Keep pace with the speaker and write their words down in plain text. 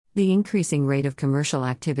The increasing rate of commercial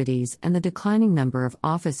activities and the declining number of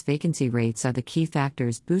office vacancy rates are the key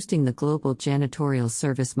factors boosting the global janitorial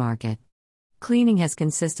service market. Cleaning has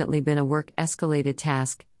consistently been a work-escalated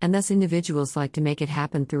task, and thus individuals like to make it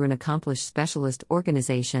happen through an accomplished specialist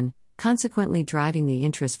organization, consequently driving the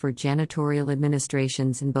interest for janitorial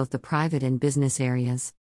administrations in both the private and business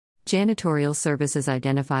areas. Janitorial services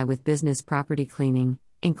identify with business property cleaning,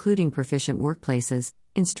 including proficient workplaces,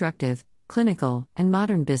 instructive, clinical, and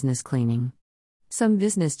modern business cleaning. Some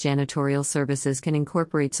business janitorial services can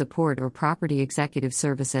incorporate support or property executive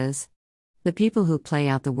services. The people who play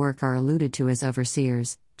out the work are alluded to as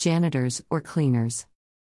overseers, janitors, or cleaners.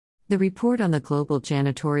 The report on the global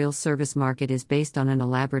janitorial service market is based on an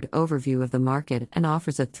elaborate overview of the market and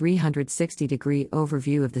offers a 360-degree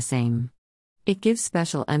overview of the same. It gives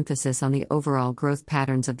special emphasis on the overall growth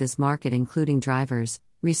patterns of this market, including drivers,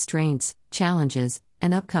 restraints, challenges,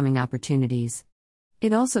 and upcoming opportunities.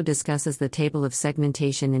 It also discusses the table of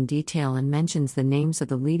segmentation in detail and mentions the names of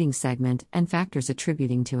the leading segment and factors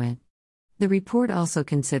attributing to it. The report also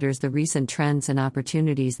considers the recent trends and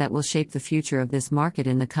opportunities that will shape the future of this market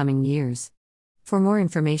in the coming years. For more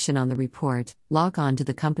information on the report, log on to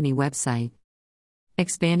the company website.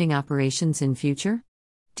 Expanding operations in future?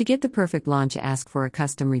 To get the perfect launch, ask for a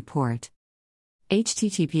custom report.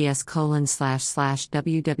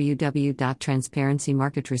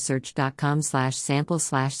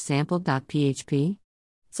 https://www.transparencymarketresearch.com/sample/sample.php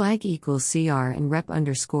flag equals CR and rep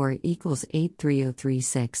underscore equals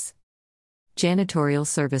 83036. Janitorial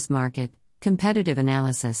service market, competitive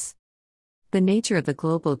analysis. The nature of the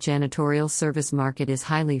global janitorial service market is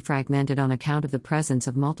highly fragmented on account of the presence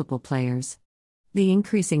of multiple players. The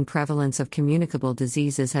increasing prevalence of communicable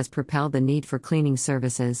diseases has propelled the need for cleaning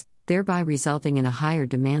services, thereby resulting in a higher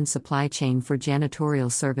demand supply chain for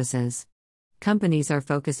janitorial services. Companies are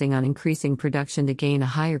focusing on increasing production to gain a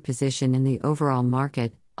higher position in the overall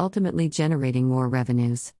market, ultimately generating more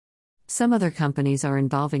revenues. Some other companies are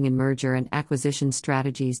involving in merger and acquisition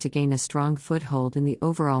strategies to gain a strong foothold in the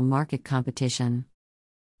overall market competition.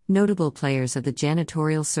 Notable players of the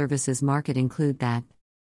janitorial services market include that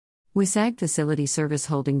WISAG Facility Service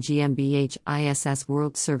Holding GmbH ISS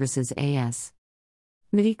World Services AS,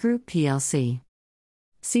 MIDI Group plc,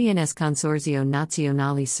 CNS Consorzio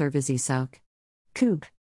Nazionale Servizi SOC, COOP,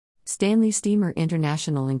 Stanley Steamer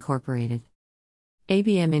International Incorporated,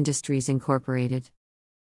 ABM Industries Incorporated,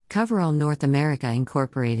 Coverall North America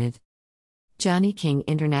Incorporated, Johnny King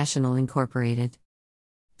International Incorporated,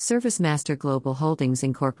 ServiceMaster Global Holdings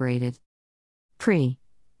Incorporated.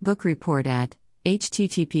 Book report at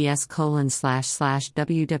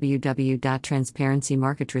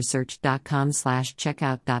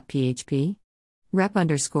https://www.transparencymarketresearch.com/checkout.php rep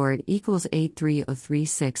underscore it equals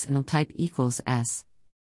 83036 and type equals S.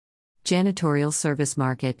 Janitorial service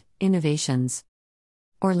market, innovations.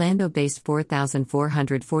 Orlando-based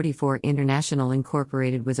 4444 International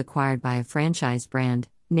Incorporated was acquired by a franchise brand,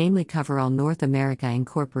 namely Coverall North America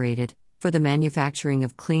Incorporated, for the manufacturing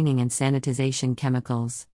of cleaning and sanitization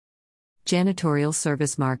chemicals. Janitorial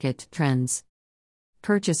service market, trends.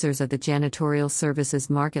 Purchasers of the janitorial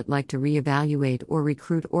services market like to reevaluate or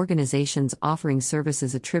recruit organizations offering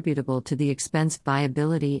services attributable to the expense,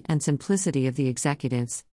 viability, and simplicity of the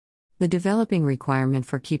executives. The developing requirement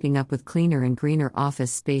for keeping up with cleaner and greener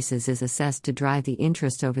office spaces is assessed to drive the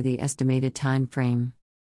interest over the estimated time frame.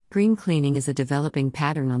 Green cleaning is a developing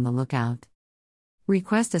pattern on the lookout.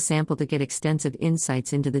 Request a sample to get extensive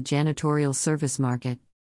insights into the janitorial service market.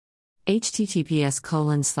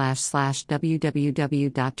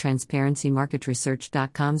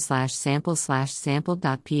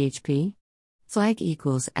 https://www.transparencymarketresearch.com/sample/sample.php flag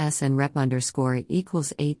equals S and rep underscore it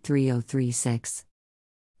equals 83036.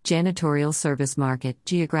 Janitorial service market,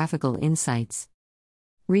 geographical insights.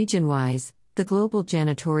 Region-wise, the global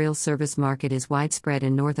janitorial service market is widespread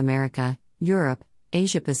in North America, Europe,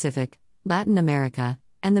 Asia-Pacific, Latin America,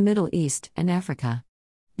 and the Middle East and Africa.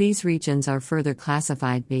 These regions are further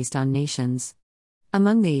classified based on nations.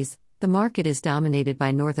 Among these, the market is dominated by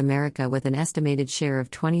North America with an estimated share of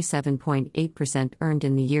 27.8% earned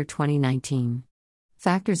in the year 2019.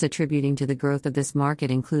 Factors attributing to the growth of this market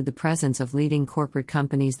include the presence of leading corporate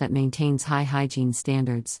companies that maintains high hygiene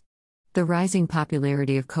standards. The rising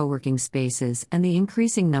popularity of co-working spaces and the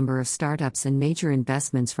increasing number of startups and major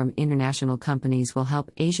investments from international companies will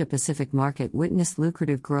help Asia-Pacific market witness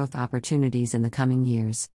lucrative growth opportunities in the coming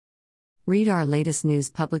years. Read our latest news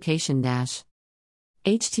publication.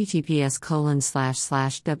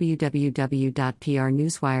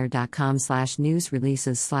 https://www.prnewswire.com/news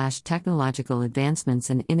releases/technological advancements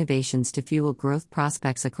and innovations to fuel growth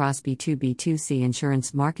prospects across B2B2C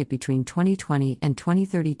insurance market between 2020 and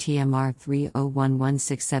 2030 TMR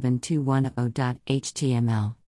 30116721.html